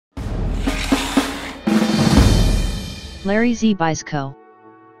Larry Zbyszko.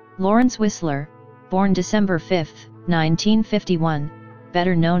 Lawrence Whistler, born December 5, 1951,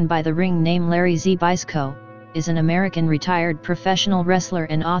 better known by the ring name Larry Zbyszko, is an American retired professional wrestler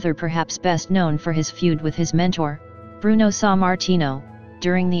and author, perhaps best known for his feud with his mentor, Bruno Sammartino,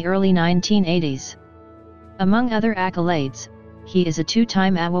 during the early 1980s. Among other accolades, he is a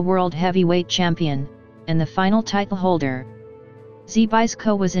two-time AWA World Heavyweight Champion, and the final title holder.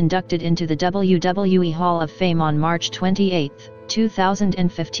 Zbyszko was inducted into the WWE Hall of Fame on March 28,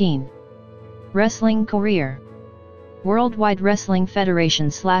 2015. Wrestling career. Worldwide Wrestling Federation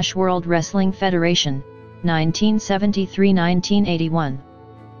 / World Wrestling Federation, 1973–1981.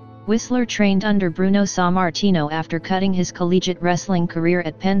 Whistler trained under Bruno Sammartino after cutting his collegiate wrestling career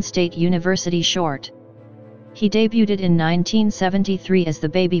at Penn State University short. He debuted in 1973 as the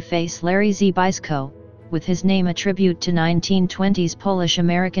babyface Larry Zbyszko, with his name a tribute to 1920s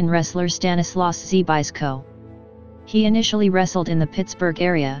Polish-American wrestler Stanisław Zbyszko. He initially wrestled in the Pittsburgh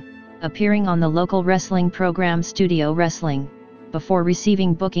area, appearing on the local wrestling program Studio Wrestling, before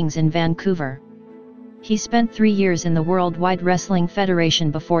receiving bookings in Vancouver. He spent 3 years in the Worldwide Wrestling Federation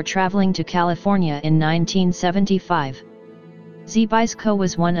before traveling to California in 1975. Zbyszko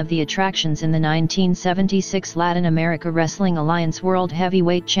was one of the attractions in the 1976 Latin America Wrestling Alliance World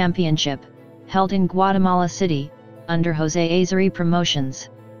Heavyweight Championship, held in Guatemala City, under Jose Azari Promotions.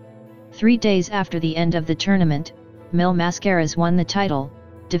 3 days after the end of the tournament, Mil Mascaras won the title,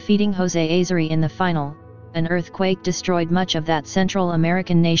 defeating Jose Azari in the final. An earthquake destroyed much of that Central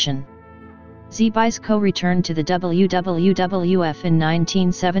American nation. Zbyszko returned to the WWF in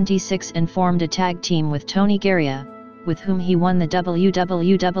 1976 and formed a tag team with Tony Garea, with whom he won the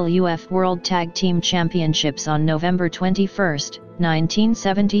WWF World Tag Team Championships on November 21,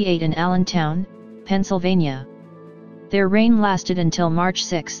 1978 in Allentown, Pennsylvania. Their reign lasted until March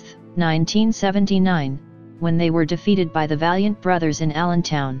 6, 1979, when they were defeated by the Valiant Brothers in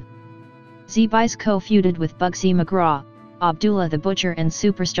Allentown. Zbyszko feuded with Bugsy McGraw, Abdullah the Butcher and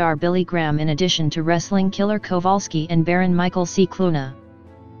superstar Billy Graham, in addition to wrestling Killer Kowalski and Baron Michael Cicluna.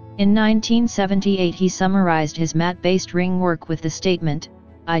 In 1978 he summarized his mat-based ring work with the statement,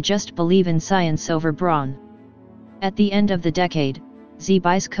 "I just believe in science over brawn." At the end of the decade,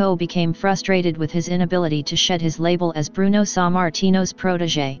 Zbyszko became frustrated with his inability to shed his label as Bruno Sammartino's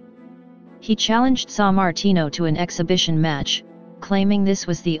protégé. He challenged Sammartino to an exhibition match, claiming this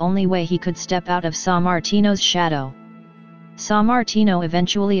was the only way he could step out of Sammartino's shadow. Sammartino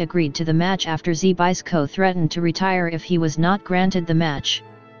eventually agreed to the match after Zbyszko threatened to retire if he was not granted the match.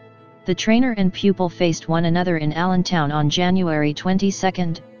 The trainer and pupil faced one another in Allentown on January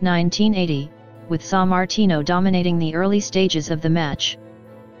 22, 1980, with Sammartino dominating the early stages of the match.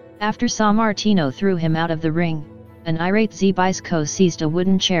 After Sammartino threw him out of the ring, an irate Zbyszko seized a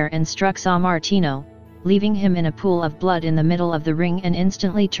wooden chair and struck Sammartino, leaving him in a pool of blood in the middle of the ring and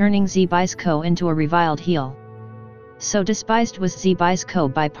instantly turning Zbyszko into a reviled heel. So despised was Zbyszko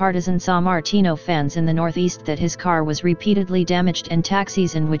by partisan Sammartino fans in the Northeast that his car was repeatedly damaged and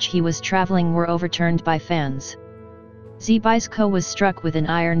taxis in which he was traveling were overturned by fans. Zbyszko was struck with an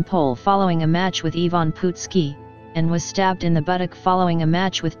iron pole following a match with Ivan Putski, and was stabbed in the buttock following a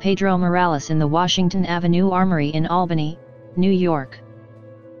match with Pedro Morales in the Washington Avenue Armory in Albany, New York.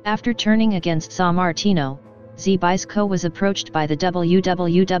 After turning against Sammartino, Zbyszko was approached by the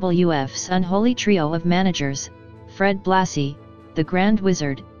WWF's unholy trio of managers, Fred Blassie, the Grand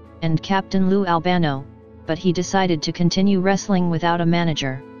Wizard, and Captain Lou Albano, but he decided to continue wrestling without a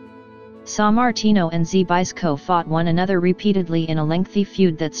manager. Sammartino and Zbyszko fought one another repeatedly in a lengthy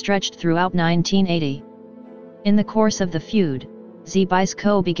feud that stretched throughout 1980. In the course of the feud,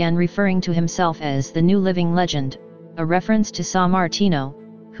 Zbyszko began referring to himself as the New Living Legend, a reference to Sammartino,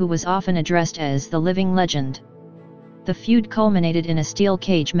 who was often addressed as the Living Legend. The feud culminated in a steel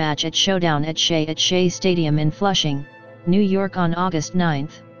cage match at Showdown at Shea Stadium in Flushing, New York on August 9,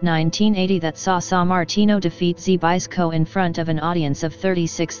 1980 that saw Sammartino defeat Zbyszko in front of an audience of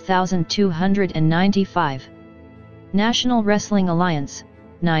 36,295. National Wrestling Alliance,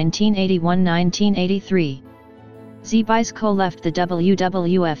 1981–1983. Zbyszko left the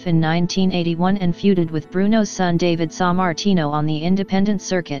WWF in 1981 and feuded with Bruno's son David Sammartino on the independent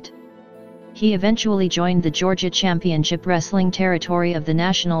circuit. He eventually joined the Georgia Championship Wrestling territory of the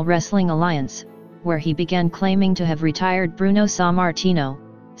National Wrestling Alliance, where he began claiming to have retired Bruno Sammartino.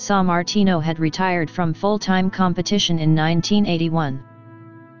 Sammartino had retired from full-time competition in 1981.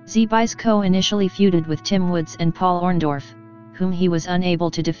 Zbyszko initially feuded with Tim Woods and Paul Orndorff, whom he was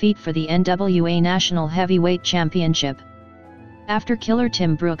unable to defeat for the NWA National Heavyweight Championship. After Killer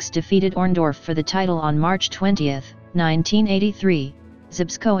Tim Brooks defeated Orndorff for the title on March 20, 1983,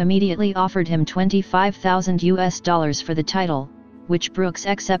 Zbyszko immediately offered him $25,000 for the title, which Brooks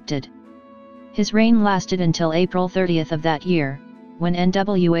accepted. His reign lasted until April 30 of that year, when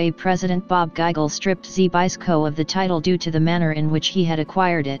NWA President Bob Geigel stripped Zbyszko of the title due to the manner in which he had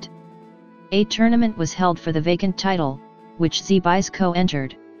acquired it. A tournament was held for the vacant title, which Zbyszko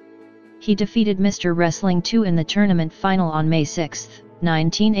entered. He defeated Mr. Wrestling 2 in the tournament final on May 6,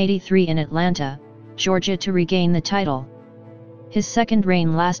 1983 in Atlanta, Georgia to regain the title. His second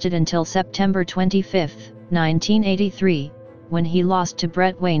reign lasted until September 25, 1983, when he lost to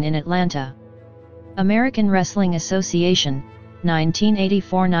Brett Wayne in Atlanta. American Wrestling Association,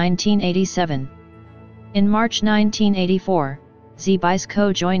 1984–1987. In March 1984,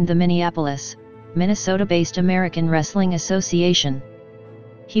 Zbyszko joined the Minneapolis, Minnesota-based American Wrestling Association.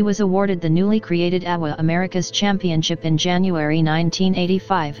 He was awarded the newly created AWA America's Championship in January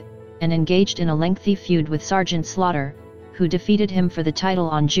 1985, and engaged in a lengthy feud with Sergeant Slaughter, who defeated him for the title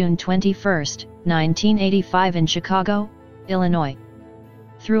on June 21, 1985 in Chicago, Illinois.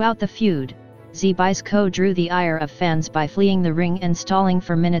 Throughout the feud, Zbyszko drew the ire of fans by fleeing the ring and stalling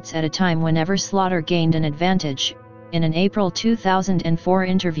for minutes at a time whenever Slaughter gained an advantage. In an April 2004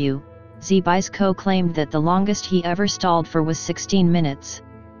 interview, Zbyszko claimed that the longest he ever stalled for was 16 minutes.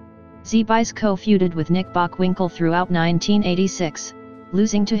 Zbyszko feuded with Nick Bockwinkel throughout 1986,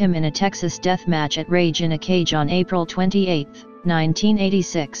 losing to him in a Texas death match at Rage in a Cage on April 28,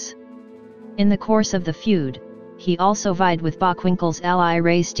 1986. In the course of the feud, he also vied with Bockwinkel's ally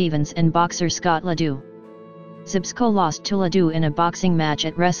Ray Stevens and boxer Scott Ledoux. Zbyszko lost to Ledoux in a boxing match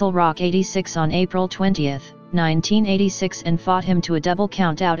at Wrestle Rock 86 on April 20, 1986 and fought him to a double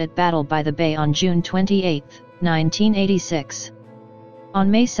count out at Battle by the Bay on June 28, 1986. On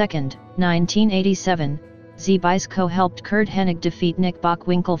May 2, 1987, Zbyszko helped Curt Hennig defeat Nick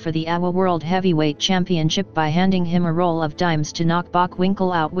Bockwinkel for the AWA World Heavyweight Championship by handing him a roll of dimes to knock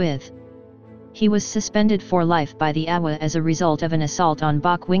Bockwinkel out with. He was suspended for life by the AWA as a result of an assault on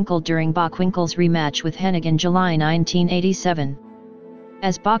Bockwinkel during Bockwinkel's rematch with Hennig in July 1987.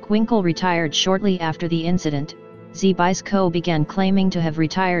 As Bockwinkel retired shortly after the incident, Zbyszko began claiming to have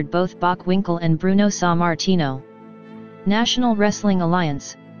retired both Bockwinkel and Bruno Sammartino. National Wrestling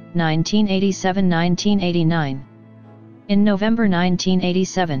Alliance, 1987–1989. In November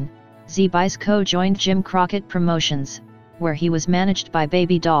 1987, Zbyszko joined Jim Crockett Promotions, where he was managed by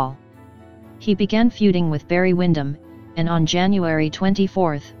Baby Doll. He began feuding with Barry Windham, and on January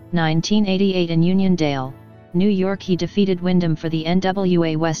 24, 1988 in Uniondale, New York he defeated Windham for the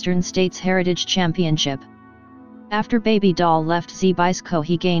NWA Western States Heritage Championship. After Baby Doll left Zbyszko,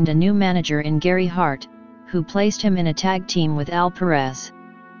 he gained a new manager in Gary Hart, who placed him in a tag team with Al Perez.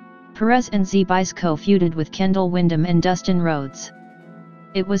 Perez and Zbyszko feuded with Kendall Windham and Dustin Rhodes.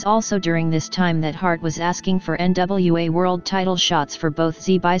 It was also during this time that Hart was asking for NWA World title shots for both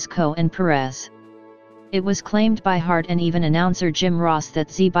Zbyszko and Perez. It was claimed by Hart and even announcer Jim Ross that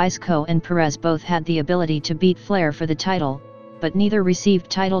Zbyszko and Perez both had the ability to beat Flair for the title, but neither received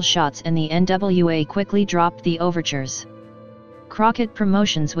title shots and the NWA quickly dropped the overtures. Crockett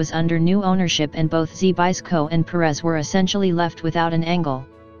Promotions was under new ownership and both Zbyszko and Perez were essentially left without an angle.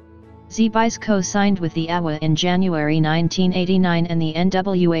 Zbyszko signed with the AWA in January 1989 and the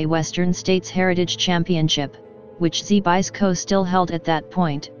NWA Western States Heritage Championship, which Zbyszko still held at that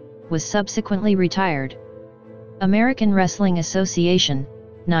point, was subsequently retired. American Wrestling Association,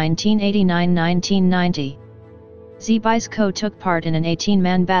 1989–1990. Zbyszko took part in an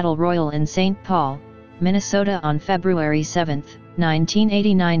 18-man battle royal in St. Paul, Minnesota on February 7,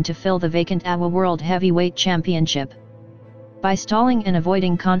 1989 to fill the vacant AWA World Heavyweight Championship. By stalling and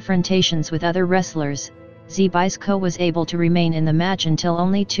avoiding confrontations with other wrestlers, Zbyszko was able to remain in the match until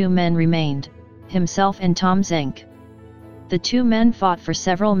only two men remained, himself and Tom Zenk. The two men fought for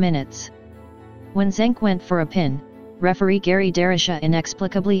several minutes. When Zenk went for a pin, referee Gary Darisha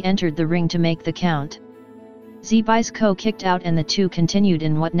inexplicably entered the ring to make the count. Zbyszko kicked out and the two continued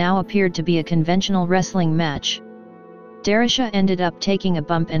in what now appeared to be a conventional wrestling match. Darisha ended up taking a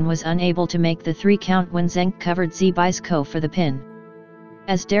bump and was unable to make the 3 count when Zenk covered Zbyszko for the pin.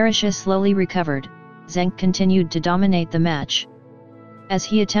 As Darisha slowly recovered, Zenk continued to dominate the match. As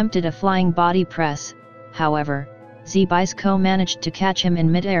he attempted a flying body press, however, Zbyszko managed to catch him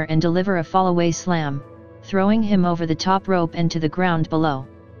in midair and deliver a fallaway slam, throwing him over the top rope and to the ground below.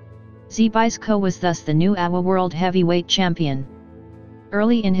 Zbyszko was thus the new AWA World Heavyweight Champion.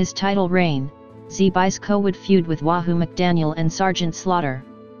 Early in his title reign, Zbyszko would feud with Wahoo McDaniel and Sergeant Slaughter.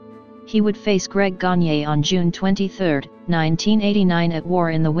 He would face Greg Gagne on June 23, 1989 at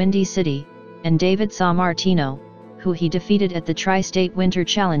War in the Windy City, and David Sammartino, who he defeated at the Tri-State Winter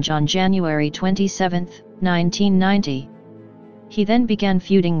Challenge on January 27, 1990. He then began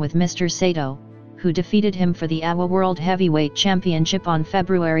feuding with Mr. Sato, who defeated him for the AWA World Heavyweight Championship on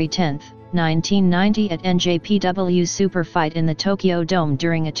February 10, 1990 at NJPW Super Fight in the Tokyo Dome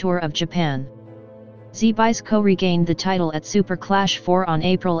during a tour of Japan. Zbyszko regained the title at Super Clash 4 on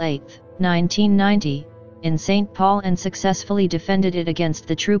April 8, 1990, in St. Paul and successfully defended it against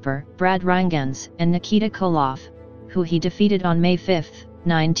the Trooper, Brad Rheingans, and Nikita Koloff, who he defeated on May 5,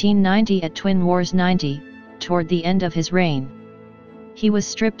 1990 at Twin Wars 90, toward the end of his reign. He was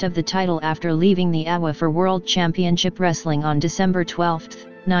stripped of the title after leaving the AWA for World Championship Wrestling on December 12,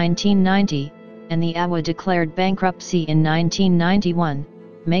 1990, and the AWA declared bankruptcy in 1991,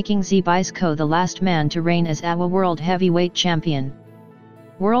 making Zbyszko the last man to reign as AWA World Heavyweight Champion.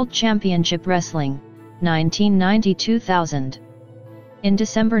 World Championship Wrestling, 1990-2000. In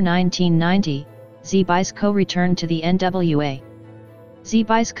December 1990, Zbyszko returned to the NWA.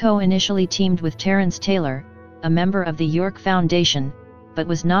 Zbyszko initially teamed with Terence Tailor, a member of the York Foundation, but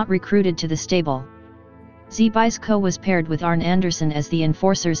was not recruited to the stable. Zbyszko was paired with Arn Anderson as the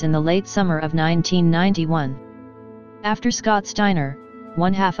enforcers in the late summer of 1991. After Scott Steiner,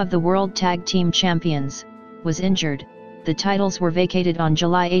 one half of the World Tag Team Champions, was injured, the titles were vacated on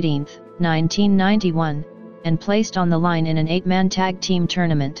July 18, 1991, and placed on the line in an 8-man tag team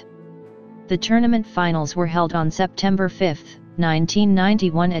tournament. The tournament finals were held on September 5,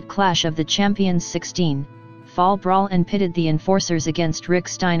 1991 at Clash of the Champions 16, Fall Brawl, and pitted the enforcers against Rick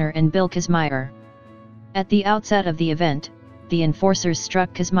Steiner and Bill Kazmaier. At the outset of the event, the enforcers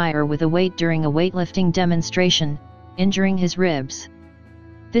struck Kazmaier with a weight during a weightlifting demonstration, injuring his ribs.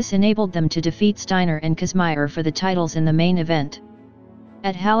 This enabled them to defeat Steiner and Kazmaier for the titles in the main event.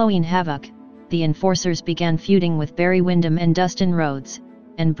 At Halloween Havoc, the enforcers began feuding with Barry Windham and Dustin Rhodes,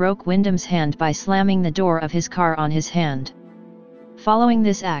 and broke Windham's hand by slamming the door of his car on his hand. Following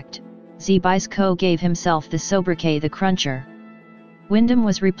this act, Zbyszko gave himself the sobriquet the Cruncher. Windham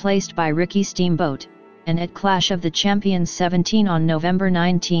was replaced by Ricky Steamboat, and at Clash of the Champions 17 on November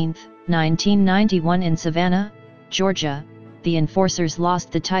 19, 1991 in Savannah, Georgia, the enforcers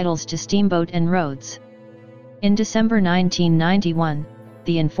lost the titles to Steamboat and Rhodes. In December 1991,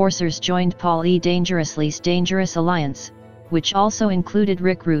 the enforcers joined Paul E. Dangerously's Dangerous Alliance, which also included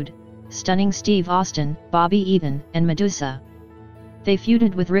Rick Rude, Stunning Steve Austin, Bobby Eaton, and Medusa. They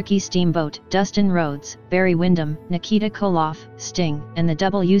feuded with Ricky Steamboat, Dustin Rhodes, Barry Windham, Nikita Koloff, Sting, and the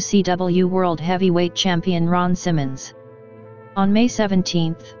WCW World Heavyweight Champion Ron Simmons. On May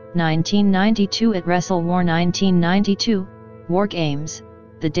 17, 1992 at Wrestle War 1992, War Games,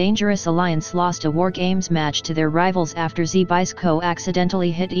 the Dangerous Alliance lost a War Games match to their rivals after Zbyszko accidentally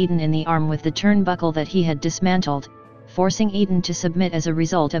hit Eaton in the arm with the turnbuckle that he had dismantled, forcing Eaton to submit as a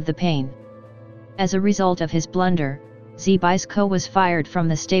result of the pain. As a result of his blunder, Zbyszko was fired from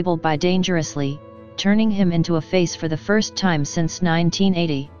the stable by Dangerously, turning him into a face for the first time since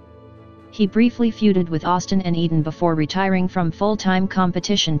 1980. He briefly feuded with Austin and Eaton before retiring from full-time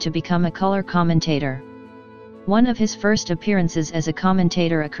competition to become a color commentator. One of his first appearances as a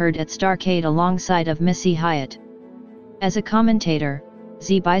commentator occurred at Starrcade alongside of Missy Hyatt. As a commentator,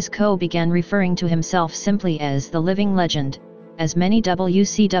 Zbyszko began referring to himself simply as the Living Legend, as many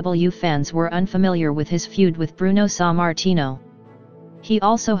WCW fans were unfamiliar with his feud with Bruno Sammartino. He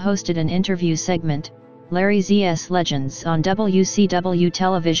also hosted an interview segment, Larry Z's Legends, on WCW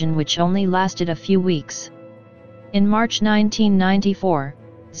television, which only lasted a few weeks. In March 1994,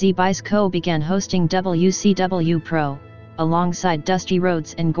 Zbyszko began hosting WCW Pro, alongside Dusty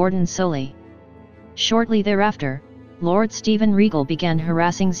Rhodes and Gordon Solie. Shortly thereafter, Lord Steven Regal began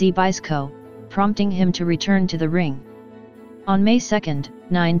harassing Zbyszko, prompting him to return to the ring. On May 2,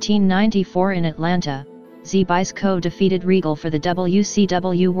 1994 in Atlanta, Zbyszko defeated Regal for the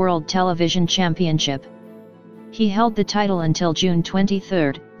WCW World Television Championship. He held the title until June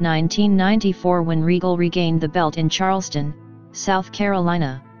 23, 1994 when Regal regained the belt in Charleston, South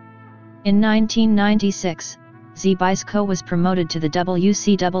Carolina. In 1996, Zbyszko was promoted to the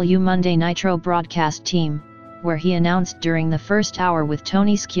WCW Monday Nitro broadcast team, where he announced during the first hour with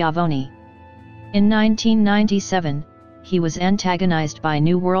Tony Schiavone. In 1997, he was antagonized by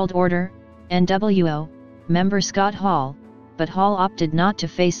New World Order, NWO, member Scott Hall, but Hall opted not to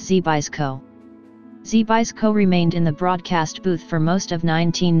face Zbyszko. Zbyszko remained in the broadcast booth for most of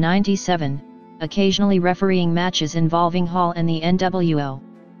 1997, occasionally refereeing matches involving Hall and the NWO.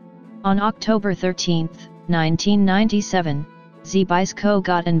 On October 13, 1997, Zbyszko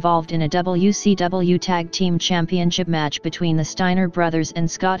got involved in a WCW Tag Team Championship match between the Steiner brothers and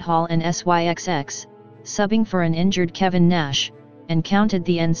Scott Hall and SYXX, subbing for an injured Kevin Nash, and counted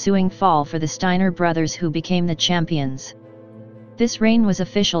the ensuing fall for the Steiner brothers, who became the champions. This reign was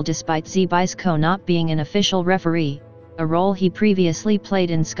official despite Zbyszko not being an official referee, a role he previously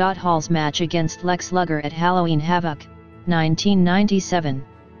played in Scott Hall's match against Lex Luger at Halloween Havoc, 1997.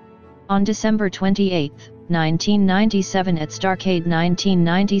 On December 28, 1997 at Starrcade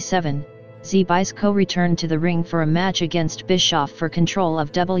 1997, Zbyszko returned to the ring for a match against Bischoff for control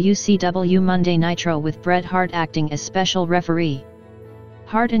of WCW Monday Nitro with Bret Hart acting as special referee.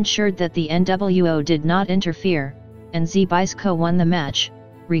 Hart ensured that the NWO did not interfere, and Zbyszko won the match,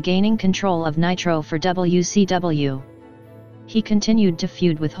 regaining control of Nitro for WCW. He continued to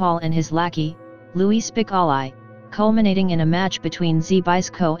feud with Hall and his lackey, Louis Spicolli, culminating in a match between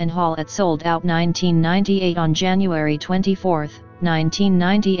Zbyszko and Hall at Sold Out 1998 on January 24,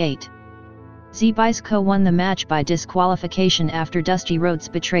 1998. Zbyszko won the match by disqualification after Dusty Rhodes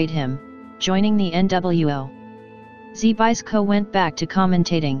betrayed him, joining the NWO. Zbyszko went back to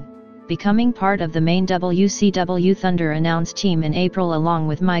commentating, becoming part of the main WCW Thunder announce team in April along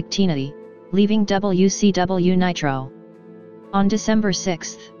with Mike Tenay, leaving WCW Nitro. On December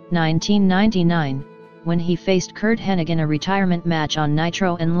 6, 1999, when he faced Curt Hennig in a retirement match on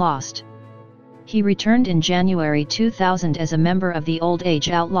Nitro and lost. He returned in January 2000 as a member of the Old Age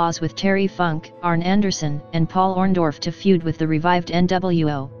Outlaws with Terry Funk, Arn Anderson, and Paul Orndorff to feud with the revived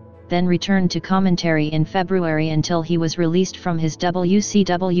NWO, then returned to commentary in February until he was released from his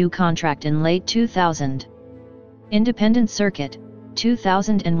WCW contract in late 2000. Independent Circuit,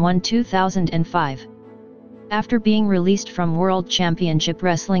 2001-2005. After being released from World Championship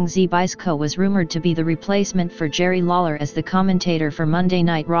Wrestling, Zbyszko was rumored to be the replacement for Jerry Lawler as the commentator for Monday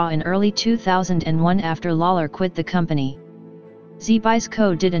Night Raw in early 2001 after Lawler quit the company.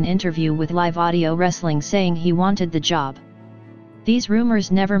 Zbyszko did an interview with Live Audio Wrestling saying he wanted the job. These rumors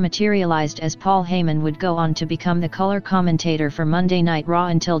never materialized as Paul Heyman would go on to become the color commentator for Monday Night Raw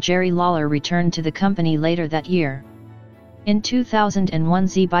until Jerry Lawler returned to the company later that year. In 2001,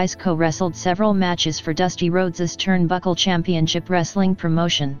 Zbyszko wrestled several matches for Dusty Rhodes' Turnbuckle Championship Wrestling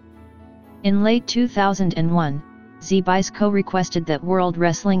promotion. In late 2001, Zbyszko requested that World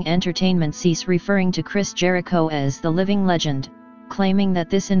Wrestling Entertainment cease referring to Chris Jericho as the Living Legend, claiming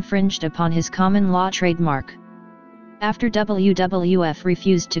that this infringed upon his common law trademark. After WWF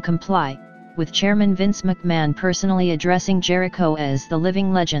refused to comply, with Chairman Vince McMahon personally addressing Jericho as the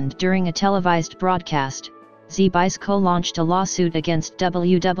Living Legend during a televised broadcast, Zbyszko launched a lawsuit against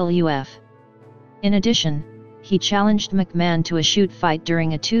WWF. In addition, he challenged McMahon to a shoot fight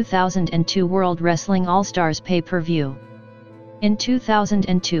during a 2002 World Wrestling All-Stars pay-per-view. In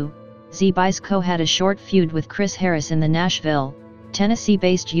 2002, Zbyszko had a short feud with Chris Harris in the Nashville,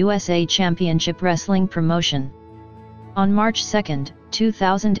 Tennessee-based USA Championship Wrestling promotion. On March 2,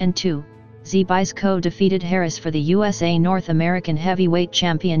 2002, Zbyszko defeated Harris for the USA North American Heavyweight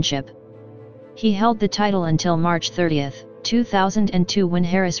Championship. He held the title until March 30, 2002 when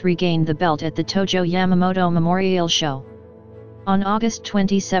Harris regained the belt at the Tojo Yamamoto Memorial Show. On August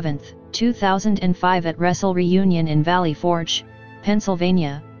 27, 2005 at Wrestle Reunion in Valley Forge,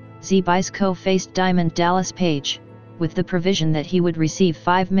 Pennsylvania, Zbyszko faced Diamond Dallas Page, with the provision that he would receive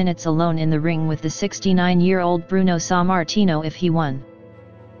 5 minutes alone in the ring with the 69-year-old Bruno Sammartino if he won.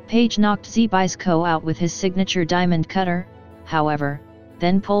 Page knocked Zbyszko out with his signature diamond cutter, however,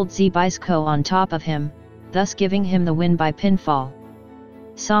 then pulled Zbyszko on top of him, thus giving him the win by pinfall.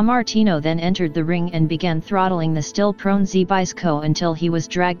 Sammartino then entered the ring and began throttling the still-prone Zbyszko until he was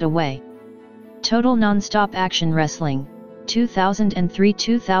dragged away. Total Non-Stop Action Wrestling,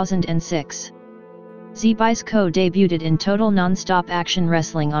 2003-2006. Zbyszko debuted in Total Non-Stop Action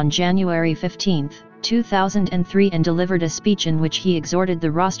Wrestling on January 15, 2003 and delivered a speech in which he exhorted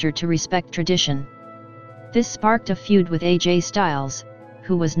the roster to respect tradition. This sparked a feud with AJ Styles,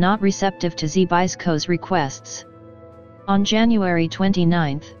 who was not receptive to Zbyszko's requests. On January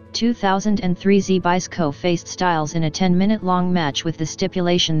 29, 2003 Zbyszko faced Styles in a 10-minute-long match with the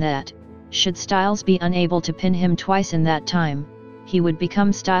stipulation that, should Styles be unable to pin him twice in that time, he would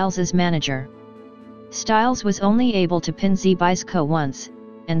become Styles' manager. Styles was only able to pin Zbyszko once,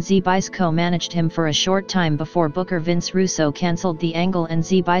 and Zbyszko managed him for a short time before Booker Vince Russo cancelled the angle and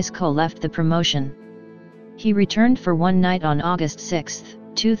Zbyszko left the promotion. He returned for one night on August 6,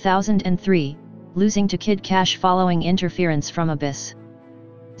 2003, losing to Kid Cash following interference from Abyss.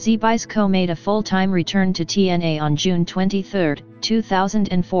 Zbyszko made a full-time return to TNA on June 23,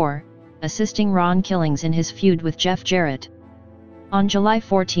 2004, assisting Ron Killings in his feud with Jeff Jarrett. On July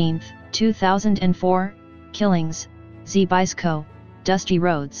 14, 2004, Killings, Zbyszko, Dusty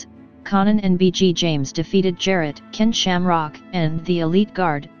Rhodes, Conan and B.G. James defeated Jarrett, Ken Shamrock, and the Elite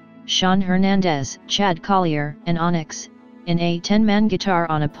Guard, Sean Hernandez, Chad Collier, and Onyx, in a 10-man guitar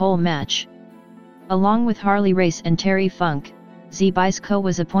on a pole match. Along with Harley Race and Terry Funk, Zbyszko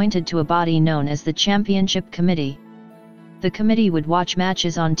was appointed to a body known as the Championship Committee. The committee would watch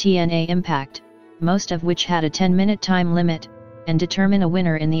matches on TNA Impact, most of which had a 10-minute time limit, and determine a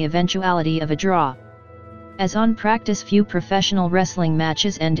winner in the eventuality of a draw. As on practice few professional wrestling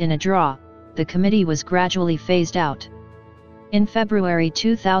matches end in a draw, the committee was gradually phased out. In February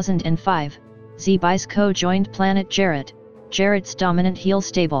 2005, Zbyszko joined Planet Jarrett, Jarrett's dominant heel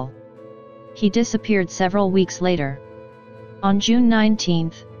stable. He disappeared several weeks later. On June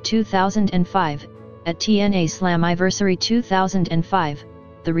 19, 2005, at TNA Slammiversary 2005,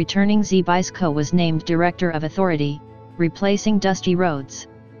 the returning Zbyszko was named Director of Authority, replacing Dusty Rhodes.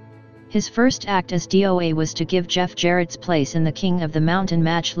 His first act as DOA was to give Jeff Jarrett's place in the King of the Mountain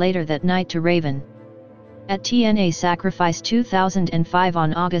match later that night to Raven. At TNA Sacrifice 2005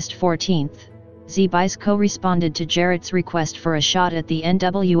 on August 14, Zbyszko responded to Jarrett's request for a shot at the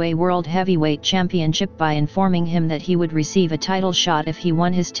NWA World Heavyweight Championship by informing him that he would receive a title shot if he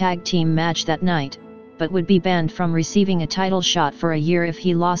won his tag team match that night, but would be banned from receiving a title shot for a year if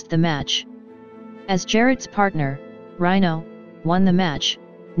he lost the match. As Jarrett's partner, Rhino, won the match,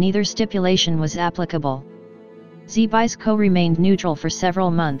 neither stipulation was applicable. Zbyszko remained neutral for several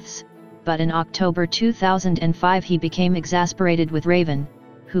months, but in October 2005 he became exasperated with Raven,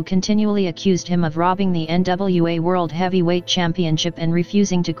 who continually accused him of robbing the NWA World Heavyweight Championship and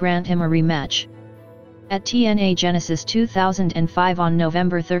refusing to grant him a rematch. At TNA Genesis 2005 on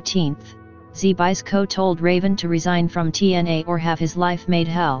November 13, Zbyszko told Raven to resign from TNA or have his life made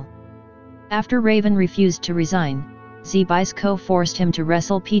hell. After Raven refused to resign, Zbyszko forced him to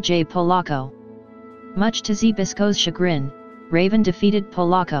wrestle PJ Polacco. Much to Zbyszko's chagrin, Raven defeated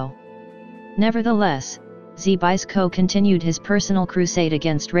Polacco. Nevertheless, Zbyszko continued his personal crusade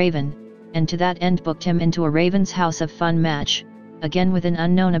against Raven, and to that end booked him into a Raven's House of Fun match, again with an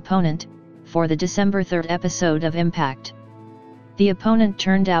unknown opponent, for the December 3 episode of Impact. The opponent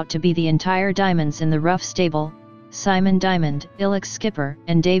turned out to be the entire Diamonds in the Rough stable, Simon Diamond, Alex Skipper,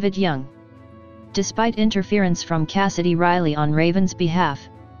 and David Young. Despite interference from Cassidy Riley on Raven's behalf,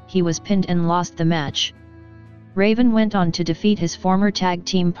 he was pinned and lost the match. Raven went on to defeat his former tag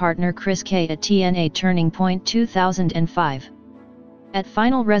team partner Chris K at TNA Turning Point 2005. At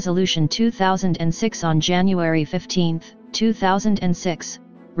Final Resolution 2006 on January 15, 2006,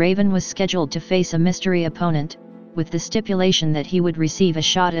 Raven was scheduled to face a mystery opponent, with the stipulation that he would receive a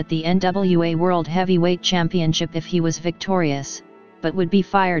shot at the NWA World Heavyweight Championship if he was victorious, but would be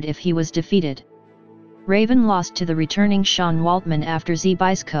fired if he was defeated. Raven lost to the returning Sean Waltman after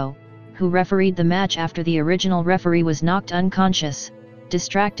Zbyszko, who refereed the match after the original referee was knocked unconscious,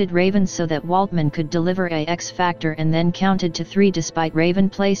 distracted Raven so that Waltman could deliver a X Factor and then counted to 3 despite Raven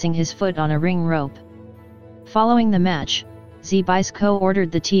placing his foot on a ring rope. Following the match, Zbyszko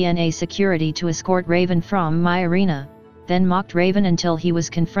ordered the TNA security to escort Raven from my arena, then mocked Raven until he was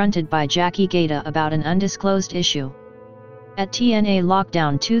confronted by Jackie Gaeta about an undisclosed issue. At TNA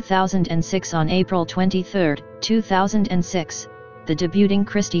Lockdown 2006 on April 23, 2006, the debuting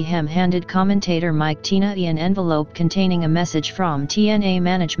Christy Hem handed commentator Mike Tenay an envelope containing a message from TNA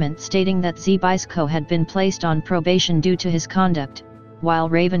management stating that Zbyszko had been placed on probation due to his conduct, while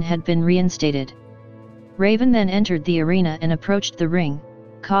Raven had been reinstated. Raven then entered the arena and approached the ring,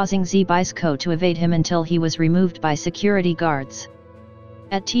 causing Zbyszko to evade him until he was removed by security guards.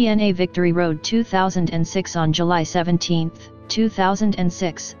 At TNA Victory Road 2006 on July 17,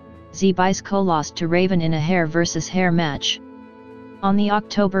 2006, Zbyszko lost to Raven in a hair versus hair match. On the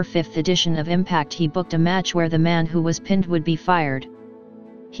October 5 edition of Impact he booked a match where the man who was pinned would be fired.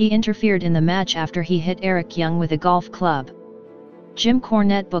 He interfered in the match after he hit Eric Young with a golf club. Jim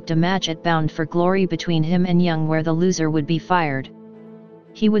Cornette booked a match at Bound for Glory between him and Young where the loser would be fired.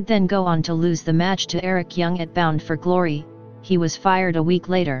 He would then go on to lose the match to Eric Young at Bound for Glory. He was fired a week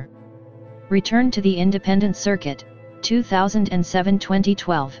later. Return to the independent circuit,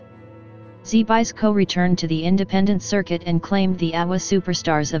 2007-2012. Zbyszko returned to the independent circuit and claimed the AWA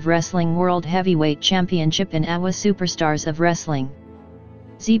Superstars of Wrestling World Heavyweight Championship and AWA Superstars of Wrestling.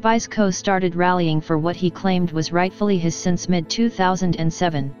 Zbyszko started rallying for what he claimed was rightfully his since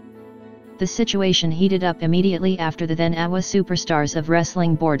mid-2007. The situation heated up immediately after the then AWA Superstars of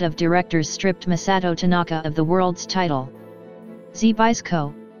Wrestling Board of Directors stripped Masato Tanaka of the world's title.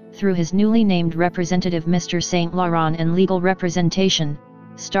 Zbyszko, through his newly named representative Mr. St. Laurent and legal representation,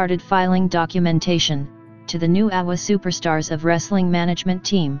 started filing documentation to the new AWA Superstars of Wrestling management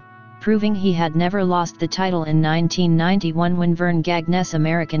team, proving he had never lost the title in 1991 when Vern Gagne's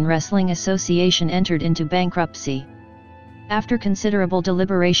American Wrestling Association entered into bankruptcy. After considerable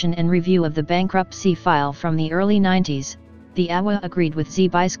deliberation and review of the bankruptcy file from the early 90s, the AWA agreed with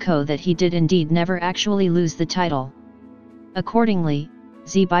Zbyszko that he did indeed never actually lose the title. Accordingly,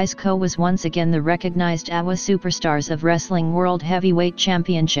 Zbyszko was once again the recognized AWA Superstars of Wrestling World Heavyweight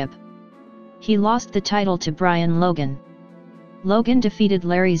Championship. He lost the title to Brian Logan. Logan defeated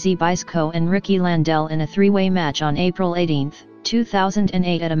Larry Zbyszko and Ricky Landell in a three-way match on April 18,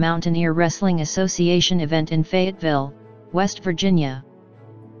 2008 at a Mountaineer Wrestling Association event in Fayetteville, West Virginia.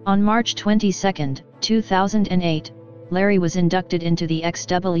 On March 22, 2008, Larry was inducted into the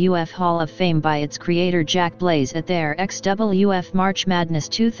XWF Hall of Fame by its creator Jack Blaze at their XWF March Madness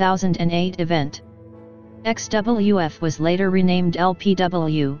 2008 event. XWF was later renamed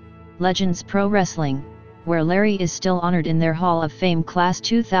LPW, Legends Pro Wrestling, where Larry is still honored in their Hall of Fame Class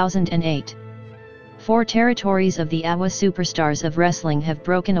 2008. 4 territories of the AWA Superstars of Wrestling have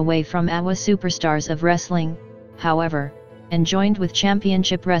broken away from AWA Superstars of Wrestling, however, and joined with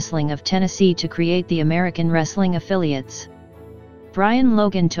Championship Wrestling of Tennessee to create the American Wrestling Affiliates. Brian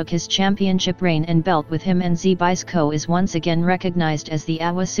Logan took his championship reign and belt with him, and Zbyszko is once again recognized as the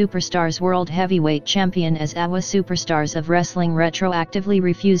AWA Superstars World Heavyweight Champion, as AWA Superstars of Wrestling retroactively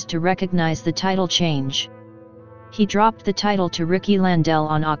refused to recognize the title change. He dropped the title to Ricky Landell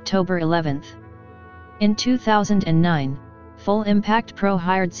on October 11. In 2009, Full Impact Pro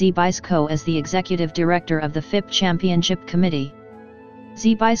hired Zbyszko as the executive director of the FIP Championship Committee.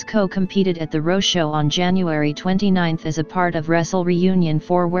 Zbyszko competed at the Raw show on January 29 as a part of Wrestle Reunion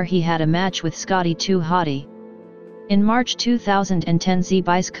 4, where he had a match with Scotty 2 Hotty. In March 2010,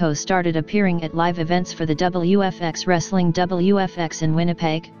 Zbyszko started appearing at live events for the WFX Wrestling WFX in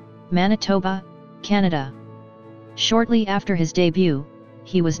Winnipeg, Manitoba, Canada. Shortly after his debut,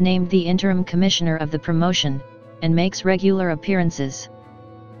 he was named the interim commissioner of the promotion, and makes regular appearances.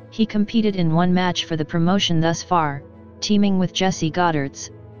 He competed in one match for the promotion thus far, teaming with Jesse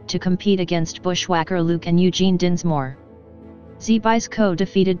Godderz, to compete against Bushwhacker Luke and Eugene Dinsmore. Zbyszko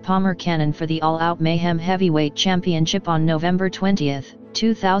defeated Palmer Cannon for the All Out Mayhem Heavyweight Championship on November 20,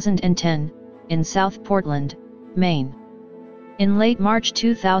 2010, in South Portland, Maine. In late March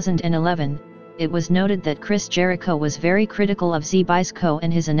 2011, it was noted that Chris Jericho was very critical of Zbyszko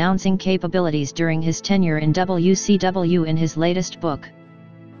and his announcing capabilities during his tenure in WCW in his latest book.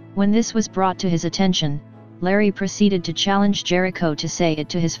 When this was brought to his attention, Larry proceeded to challenge Jericho to say it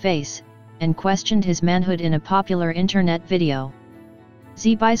to his face, and questioned his manhood in a popular internet video.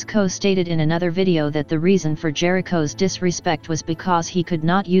 Zbyszko stated in another video that the reason for Jericho's disrespect was because he could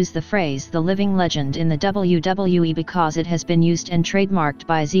not use the phrase "the living legend" in the WWE because it has been used and trademarked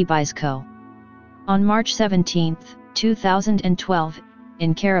by Zbyszko. On March 17, 2012,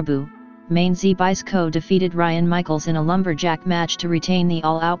 in Caribou, Maine, Zbyszko defeated Ryan Michaels in a lumberjack match to retain the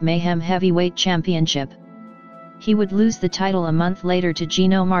All Out Mayhem Heavyweight Championship. He would lose the title a month later to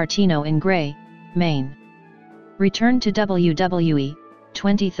Gino Martino in Gray, Maine. Return to WWE,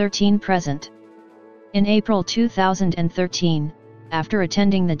 2013-present. In April 2013, after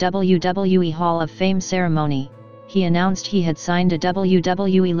attending the WWE Hall of Fame ceremony, he announced he had signed a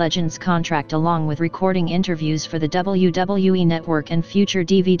WWE Legends contract along with recording interviews for the WWE Network and future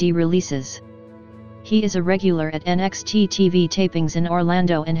DVD releases. He is a regular at NXT TV tapings in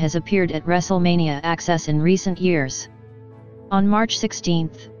Orlando and has appeared at WrestleMania Access in recent years. On March 16,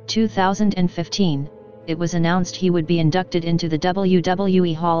 2015, it was announced he would be inducted into the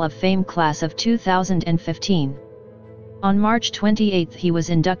WWE Hall of Fame class of 2015. On March 28 he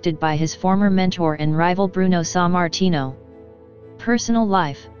was inducted by his former mentor and rival Bruno Sammartino. Personal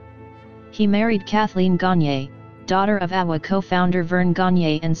life. He married Kathleen Gagne, daughter of AWA co-founder Vern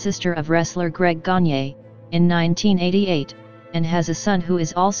Gagne and sister of wrestler Greg Gagne, in 1988, and has a son who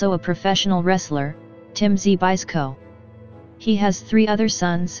is also a professional wrestler, Tim Zbyszko. He has 3 other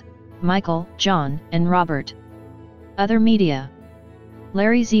sons, Michael, John, and Robert. Other media.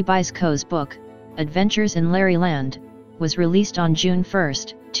 Larry Zbyszko's book, Adventures in Larryland, was released on June 1,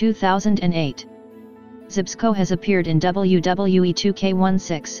 2008. Zbyszko has appeared in WWE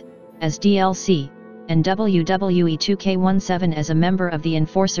 2K16 as DLC, and WWE 2K17 as a member of the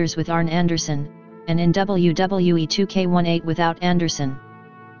Enforcers with Arn Anderson, and in WWE 2K18 without Anderson.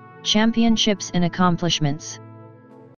 Championships and accomplishments.